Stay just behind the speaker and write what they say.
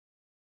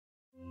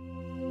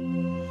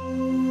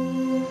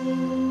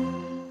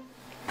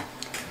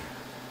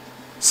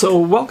So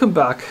welcome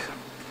back.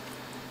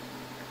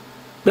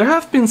 There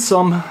have been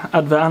some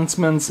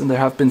advancements and there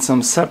have been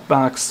some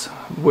setbacks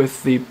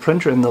with the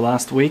printer in the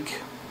last week.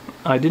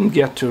 I didn't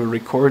get to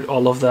record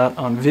all of that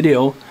on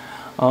video,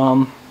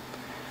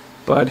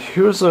 but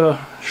here's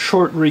a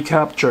short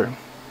recapture.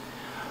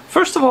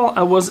 First of all,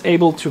 I was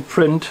able to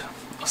print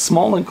a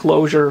small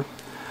enclosure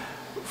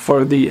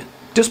for the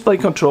display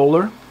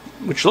controller,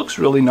 which looks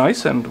really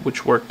nice and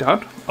which worked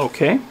out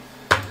okay.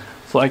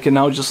 So I can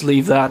now just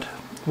leave that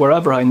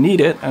wherever I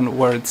need it and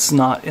where it's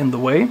not in the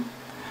way.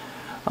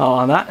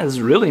 That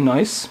is really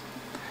nice.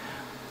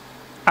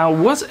 I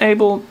was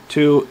able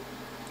to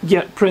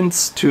get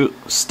prints to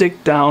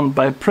stick down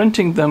by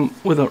printing them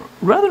with a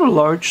rather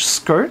large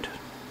skirt,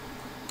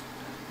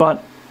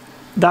 but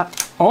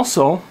that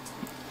also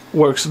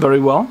works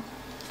very well.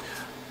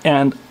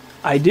 And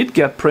I did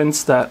get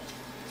prints that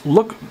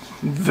look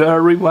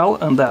very well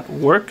and that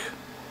work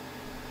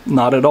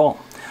not at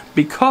all,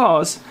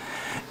 because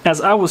as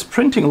I was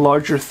printing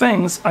larger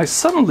things, I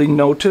suddenly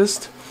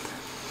noticed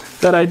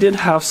that I did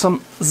have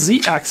some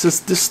Z-axis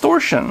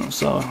distortion.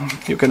 So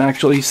you can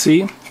actually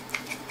see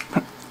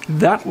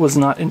that was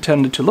not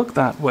intended to look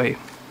that way.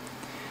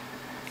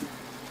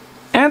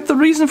 And the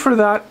reason for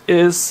that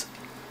is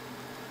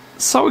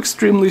so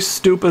extremely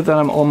stupid that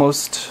I'm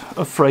almost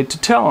afraid to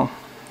tell,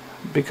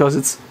 because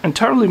it's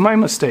entirely my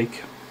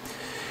mistake.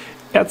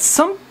 At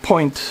some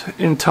point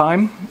in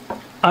time,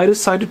 I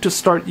decided to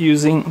start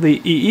using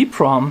the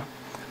EEPROM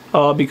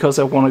because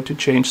I wanted to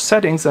change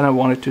settings and I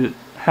wanted to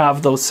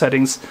have those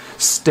settings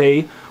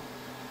stay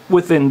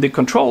within the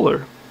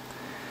controller.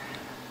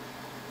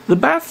 The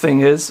bad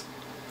thing is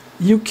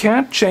you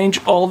can't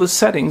change all the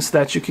settings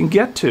that you can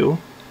get to.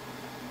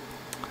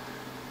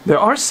 There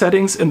are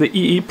settings in the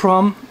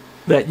EEPROM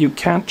that you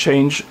can't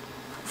change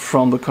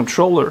from the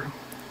controller.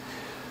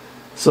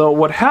 So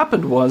what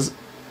happened was,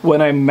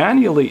 when I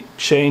manually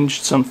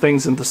changed some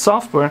things in the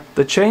software,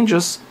 the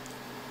changes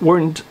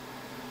weren't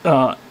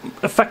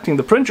affecting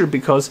the printer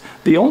because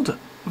the old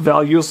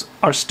values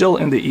are still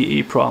in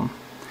the EEPROM.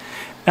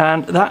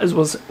 And that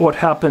was what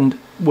happened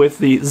with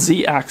the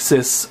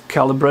Z-axis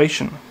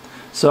calibration.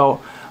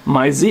 So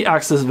my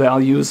Z-axis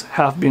values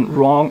have been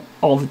wrong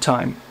all the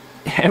time.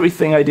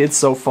 Everything I did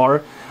so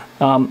far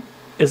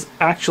is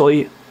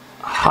actually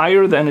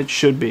higher than it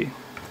should be.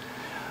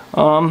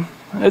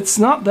 It's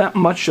not that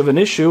much of an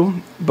issue,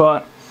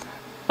 but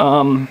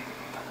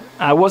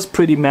I was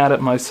pretty mad at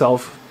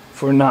myself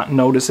for not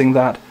noticing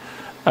that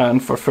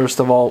and for first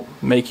of all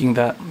making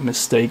that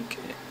mistake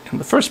in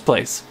the first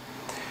place.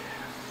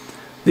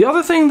 The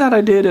other thing that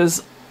I did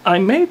is I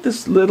made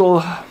this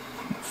little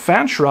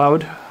fan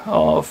shroud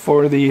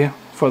for the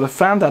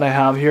fan that I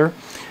have here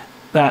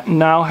that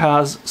now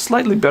has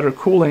slightly better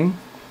cooling.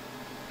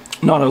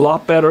 Not a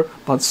lot better,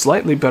 but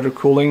slightly better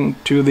cooling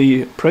to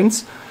the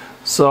prints,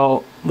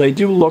 so they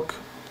do look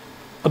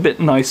a bit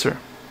nicer.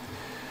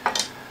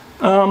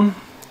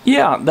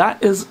 Yeah,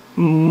 that is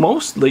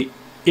mostly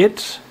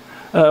it.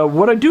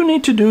 What I do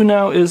need to do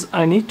now is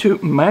I need to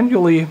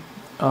manually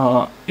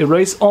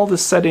erase all the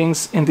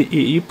settings in the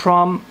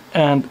EEPROM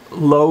and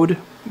load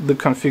the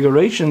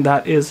configuration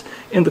that is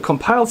in the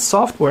compiled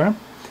software,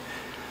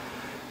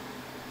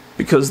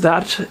 because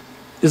that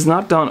is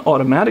not done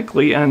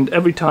automatically, and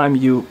every time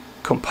you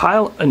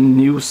compile a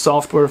new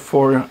software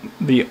for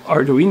the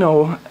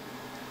Arduino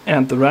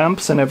and the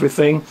ramps and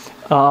everything,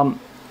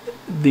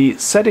 the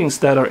settings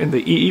that are in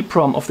the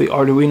EEPROM of the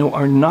Arduino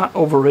are not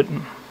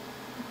overwritten.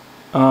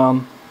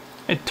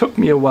 It took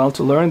me a while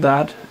to learn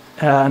that,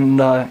 and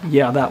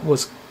yeah, that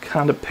was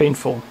kind of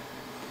painful.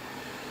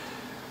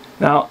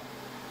 Now,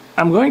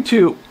 I'm going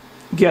to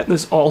get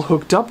this all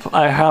hooked up.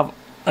 I have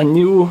a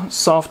new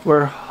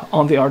software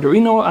on the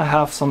Arduino. I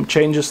have some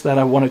changes that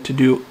I wanted to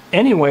do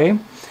anyway.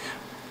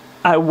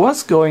 I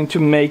was going to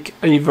make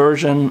a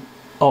version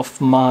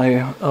of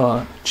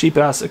my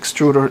cheap-ass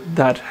extruder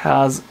that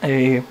has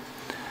a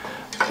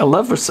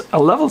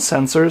level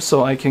sensor,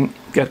 so I can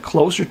get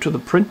closer to the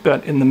print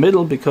bed in the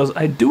middle, because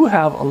I do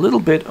have a little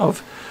bit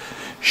of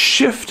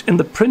shift in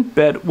the print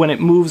bed when it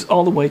moves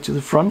all the way to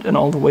the front and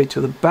all the way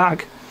to the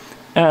back,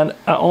 and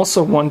I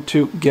also want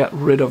to get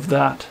rid of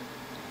that.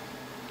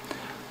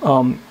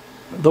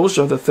 Those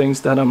are the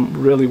things that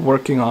I'm really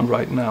working on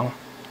right now.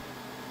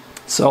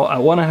 So I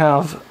want to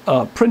have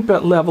print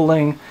bed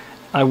leveling,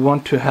 I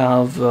want to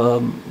have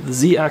the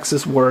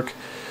Z-axis work,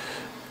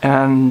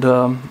 and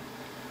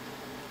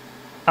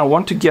I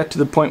want to get to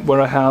the point where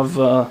I have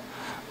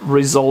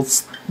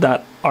results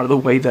that are the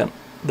way that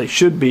they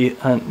should be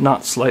and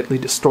not slightly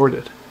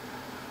distorted.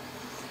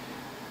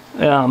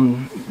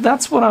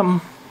 That's what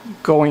I'm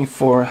going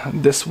for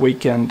this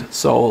weekend,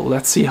 so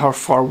let's see how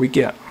far we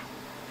get.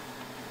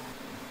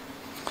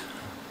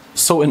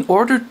 So in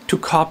order to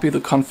copy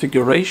the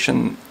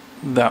configuration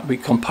that we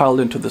compiled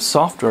into the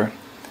software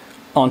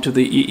onto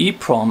the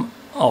EEPROM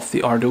of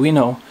the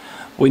Arduino,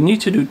 we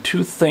need to do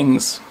two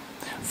things.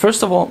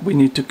 First of all, we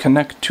need to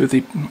connect to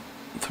the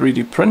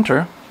 3D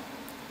printer,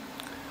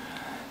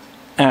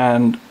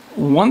 and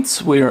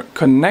once we're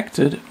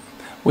connected,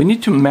 we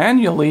need to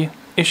manually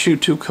issue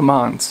two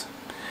commands.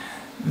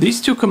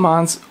 These two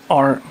commands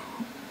are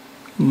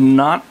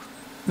not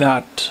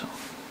that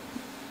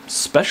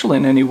special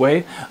in any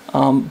way,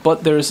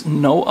 but there's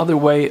no other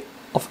way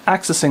of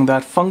accessing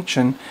that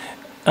function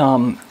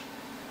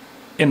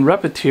in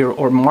Repetיר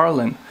or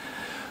Marlin,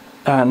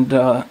 and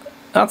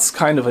that's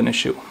kind of an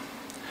issue.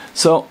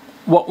 So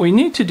what we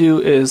need to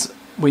do is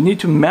we need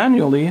to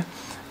manually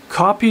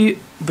copy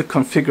the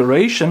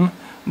configuration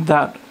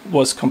that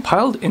was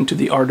compiled into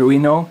the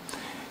Arduino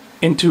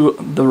into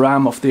the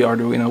RAM of the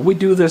Arduino. We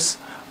do this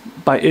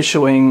by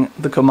issuing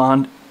the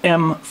command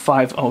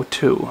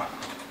M502.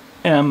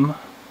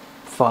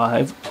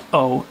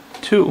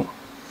 M502.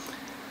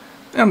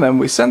 And then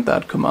we send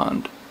that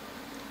command.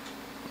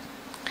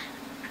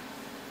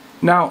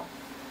 Now,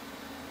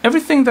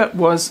 everything that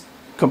was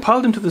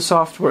compiled into the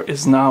software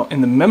is now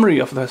in the memory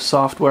of the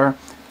software,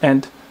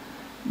 and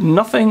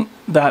nothing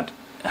that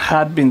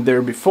had been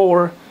there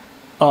before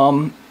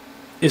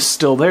is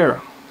still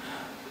there.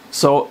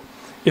 So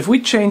if we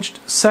changed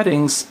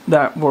settings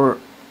that were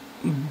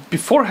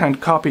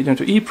beforehand copied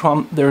into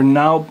EEPROM, they're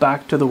now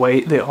back to the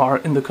way they are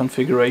in the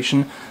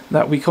configuration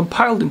that we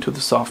compiled into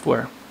the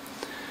software.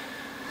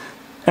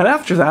 And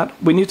after that,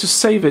 we need to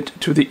save it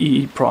to the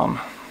EEPROM.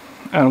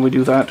 And we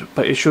do that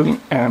by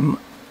issuing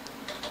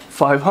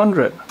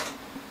M500.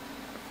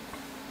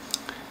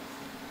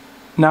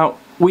 Now,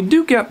 we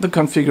do get the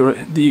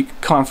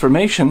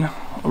confirmation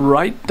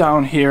right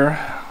down here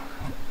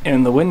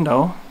in the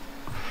window.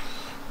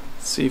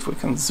 Let's see if we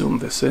can zoom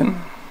this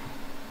in.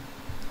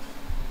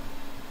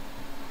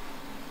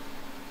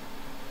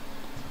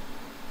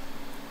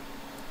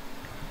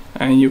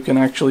 And you can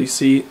actually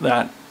see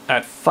that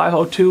at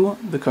 502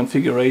 the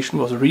configuration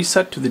was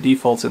reset to the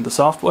defaults in the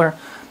software,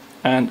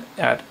 and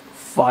at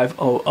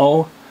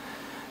 500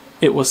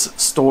 it was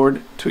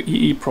stored to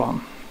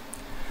EEPROM.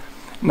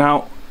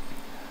 Now,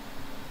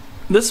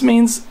 this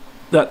means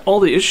that all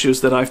the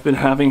issues that I've been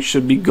having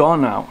should be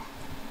gone now.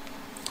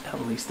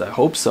 At least I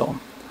hope so.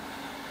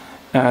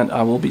 And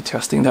I will be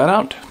testing that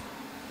out.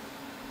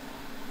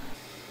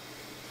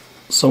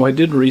 So I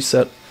did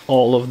reset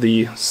all of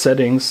the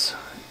settings,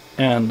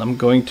 and I'm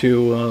going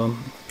to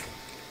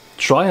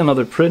try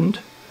another print.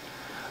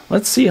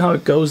 Let's see how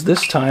it goes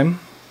this time.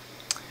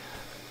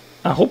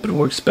 I hope it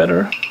works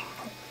better.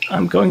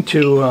 I'm going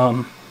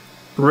to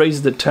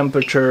raise the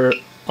temperature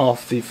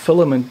of the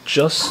filament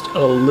just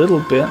a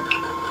little bit.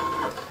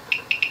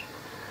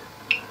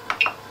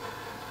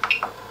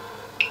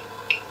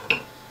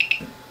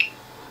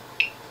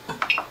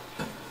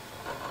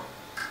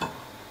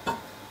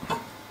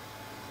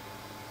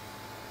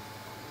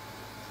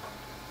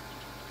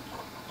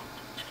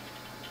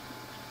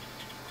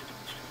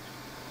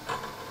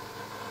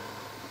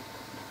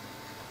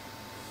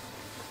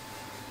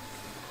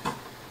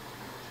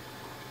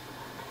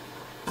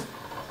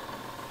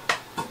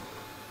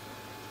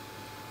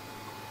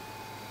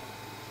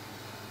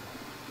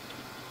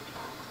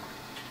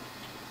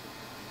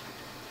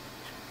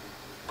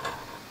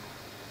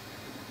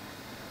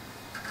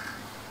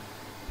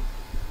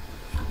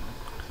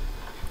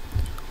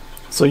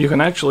 So you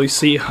can actually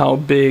see how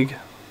big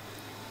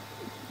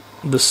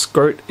the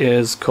skirt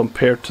is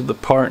compared to the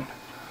part,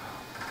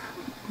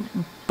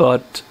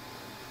 but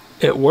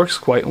it works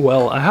quite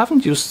well. I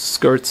haven't used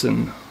skirts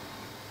in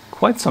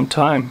quite some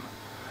time,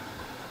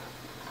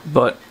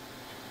 but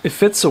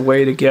if it's a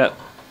way to get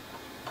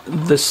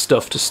this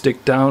stuff to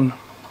stick down,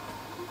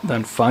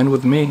 then fine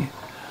with me.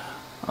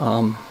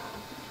 The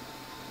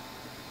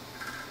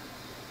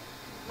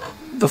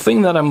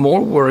thing that I'm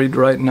more worried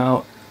right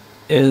now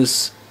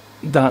is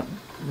that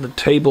the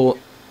table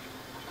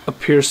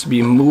appears to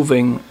be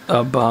moving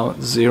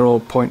about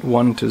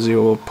 0.1 to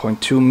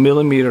 0.2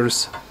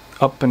 millimeters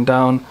up and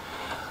down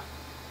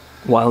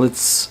while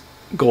it's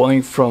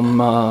going from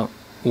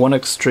one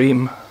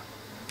extreme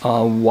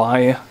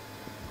y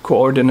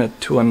coordinate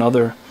to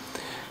another,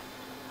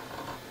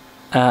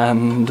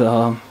 and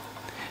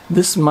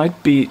this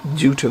might be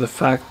due to the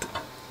fact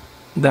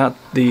that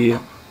the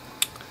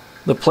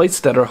plates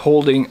that are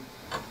holding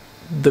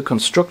the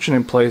construction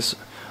in place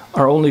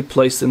are only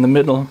placed in the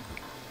middle,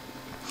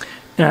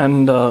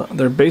 and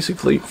they're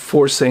basically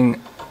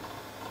forcing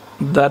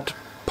that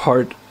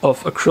part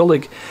of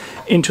acrylic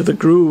into the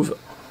groove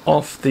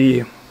of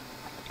the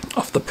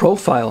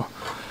profile.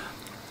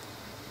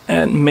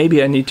 And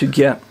maybe I need to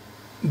get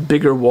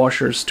bigger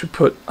washers to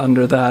put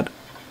under that,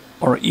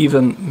 or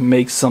even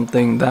make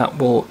something that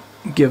will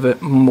give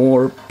it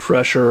more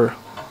pressure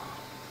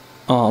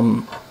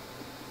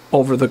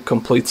over the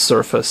complete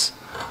surface.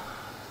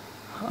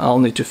 I'll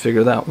need to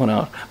figure that one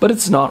out. But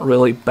it's not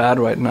really bad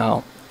right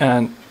now,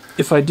 and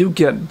if I do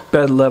get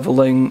bed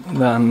leveling,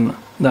 then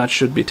that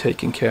should be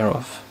taken care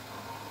of.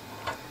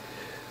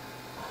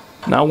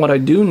 Now what I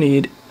do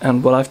need,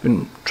 and what I've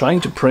been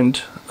trying to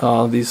print,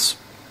 these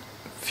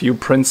few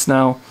prints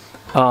now,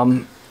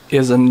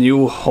 is a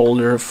new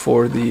holder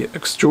for the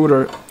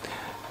extruder,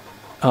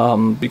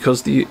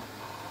 because the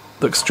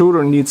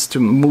extruder needs to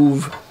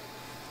move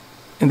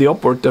in the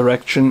upward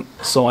direction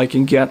so I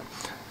can get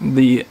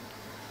the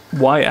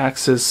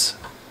y-axis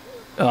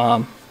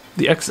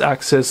the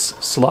x-axis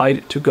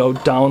slide to go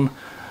down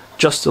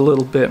just a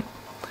little bit.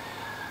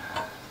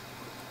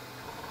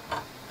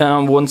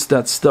 And once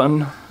that's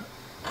done,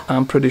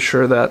 I'm pretty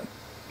sure that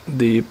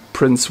the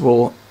prints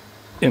will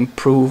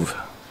improve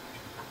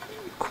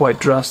quite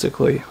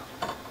drastically.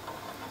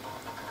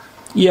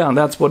 Yeah,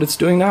 that's what it's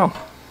doing now.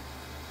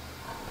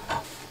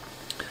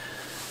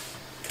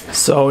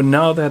 So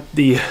now that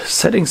the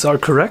settings are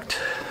correct,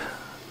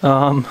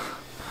 the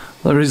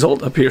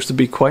result appears to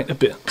be quite a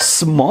bit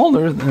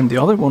smaller than the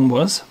other one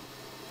was.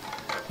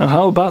 Now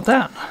how about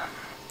that?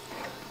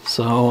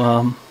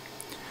 So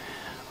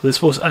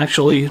this was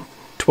actually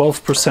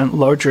 12%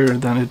 larger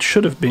than it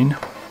should have been,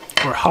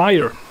 or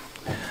higher.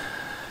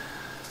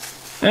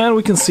 And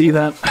we can see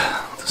that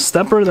the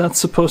stepper that's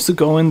supposed to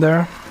go in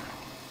there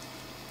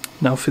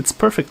now fits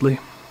perfectly.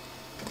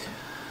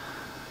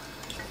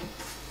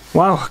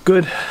 Wow,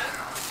 good.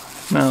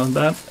 Now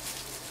that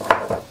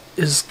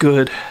is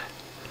good.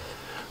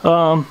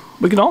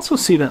 We can also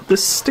see that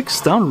this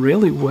sticks down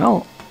really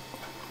well.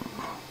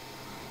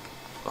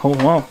 Oh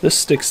wow, this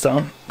sticks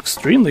down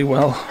extremely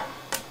well.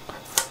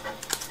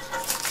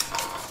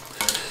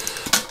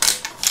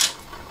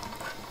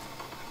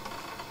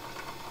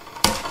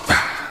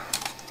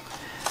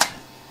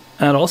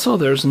 And also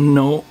there's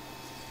no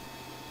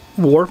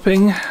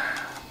warping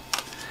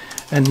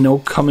and no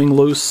coming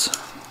loose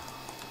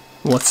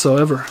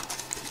whatsoever.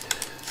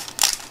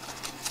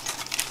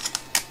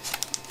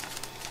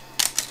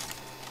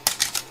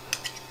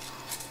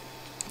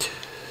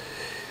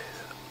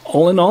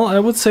 All in all, I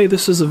would say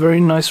this is a very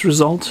nice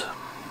result.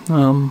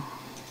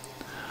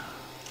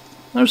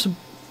 There's a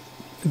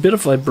bit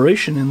of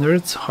vibration in there,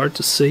 it's hard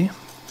to see.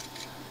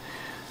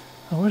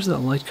 Oh, where's that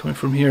light coming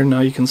from here?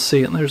 Now you can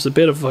see it. There's a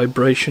bit of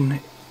vibration.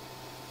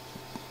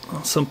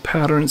 Some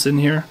patterns in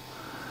here.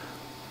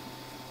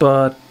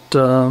 But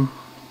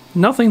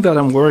nothing that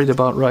I'm worried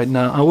about right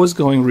now. I was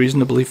going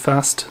reasonably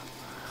fast.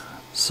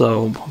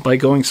 So by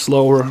going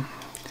slower,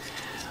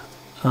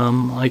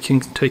 I can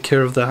take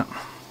care of that.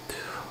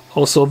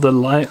 Also, the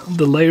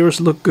layers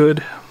look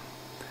good.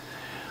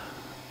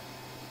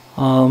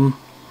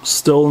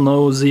 Still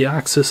no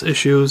Z-axis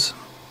issues.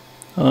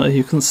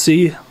 You can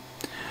see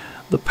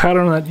the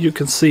pattern that you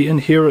can see in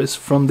here is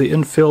from the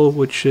infill,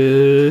 which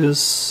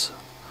is,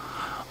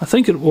 I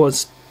think it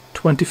was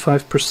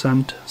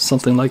 25%,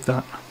 something like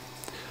that.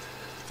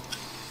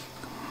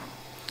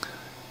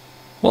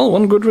 Well,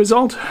 one good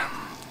result.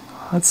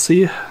 Let's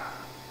see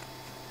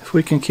if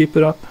we can keep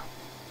it up.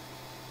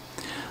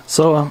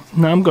 So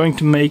now I'm going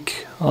to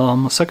make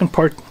a second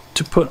part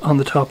to put on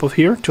the top of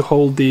here to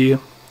hold the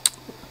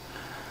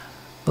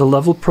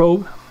level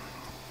probe.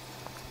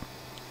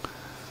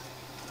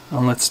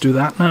 And let's do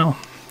that now.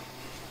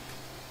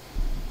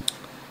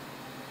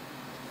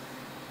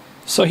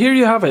 So here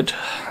you have it.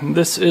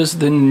 This is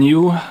the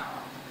new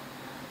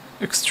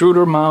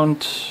extruder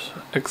mount,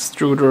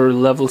 extruder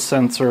level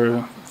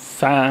sensor,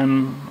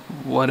 fan,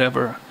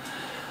 whatever.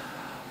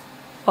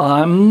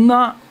 I'm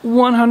not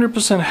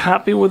 100%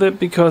 happy with it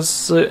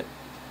because it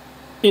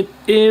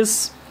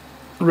is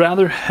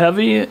rather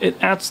heavy.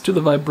 It adds to the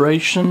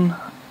vibration.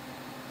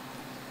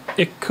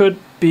 It could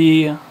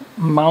be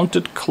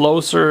mounted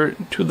closer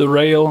to the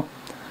rail.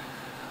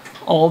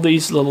 All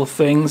these little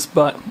things,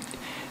 but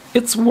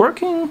it's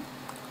working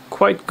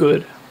quite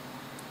good.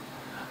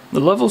 The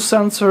level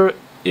sensor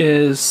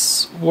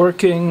is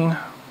working.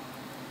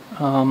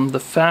 The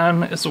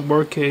fan is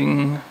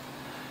working.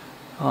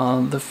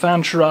 The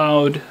fan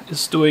shroud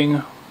is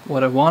doing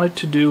what I want it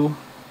to do.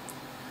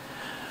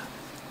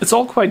 It's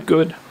all quite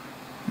good,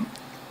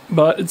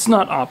 but it's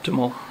not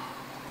optimal.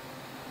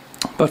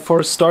 But for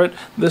a start,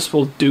 this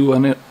will do,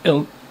 and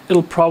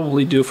it'll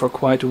probably do for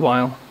quite a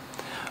while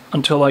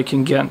until I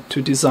can get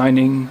to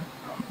designing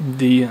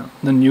the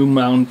new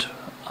mount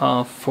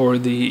for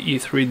the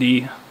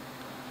E3D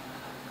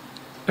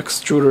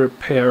extruder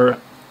pair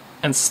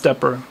and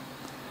stepper.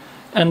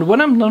 And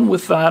when I'm done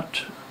with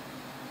that,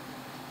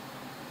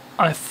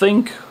 I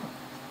think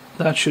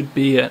that should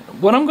be it.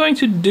 What I'm going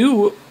to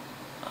do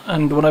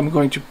and what I'm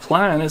going to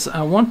plan is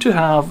I want to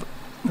have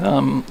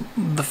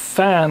the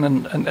fan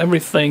and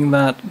everything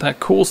that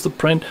cools the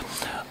print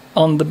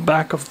on the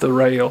back of the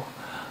rail.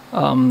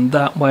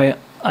 That way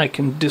I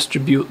can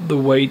distribute the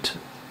weight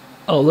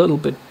a little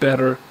bit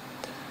better.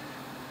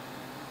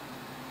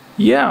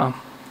 Yeah,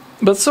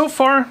 but so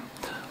far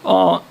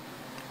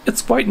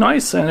it's quite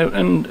nice,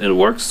 and it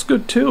works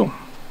good too.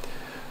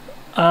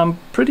 I'm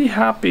pretty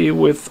happy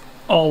with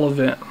all of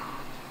it.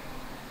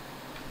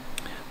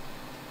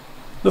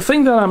 The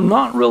thing that I'm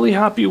not really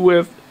happy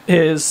with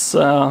is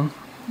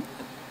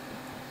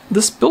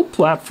this build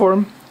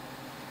platform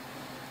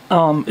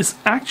is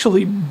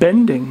actually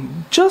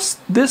bending just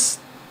this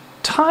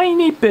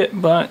tiny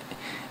bit, but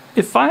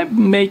if I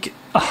make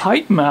a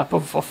height map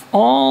of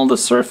all the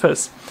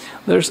surface,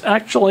 there's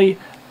actually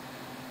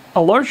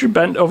a larger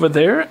bend over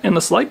there and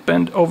a slight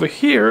bend over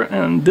here,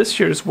 and this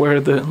here is where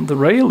the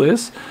rail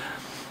is,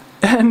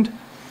 and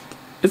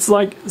it's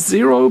like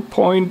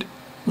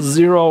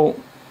 0.03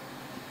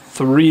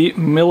 3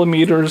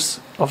 millimeters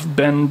of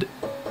bend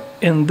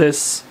in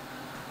this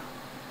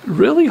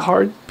really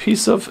hard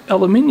piece of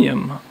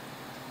aluminium.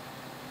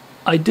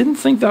 I didn't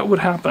think that would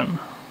happen.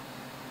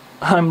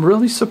 I'm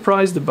really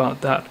surprised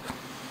about that.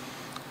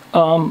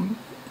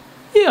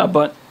 Yeah,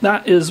 but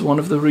that is one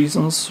of the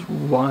reasons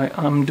why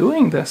I'm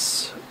doing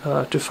this,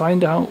 to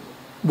find out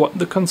what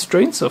the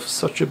constraints of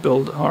such a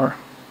build are.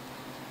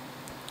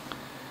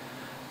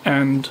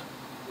 And,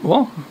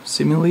 well,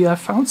 seemingly I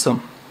found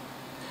some.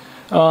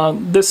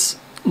 This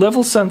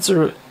level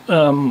sensor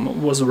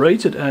was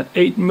rated at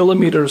 8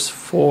 millimeters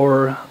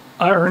for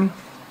iron,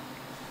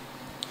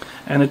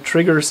 and it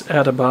triggers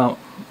at about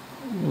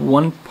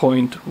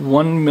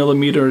 1.1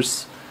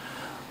 millimeters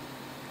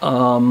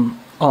on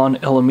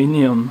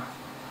aluminium.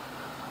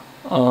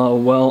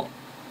 Well,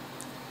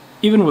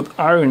 even with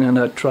iron, and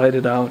I tried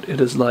it out, it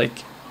is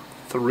like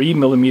 3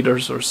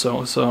 millimeters or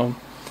so. So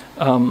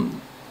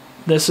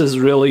this is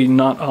really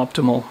not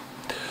optimal,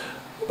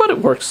 but it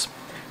works.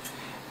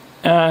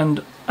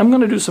 And I'm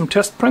going to do some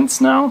test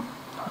prints now.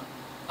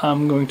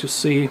 I'm going to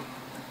see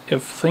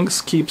if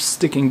things keep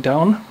sticking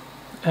down,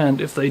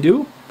 and if they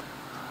do,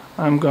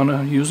 I'm going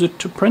to use it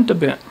to print a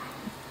bit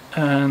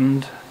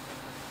and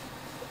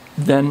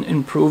then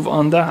improve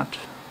on that.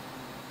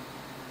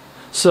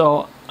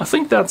 So I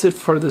think that's it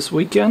for this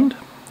weekend.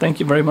 Thank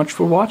you very much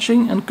for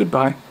watching, and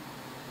goodbye.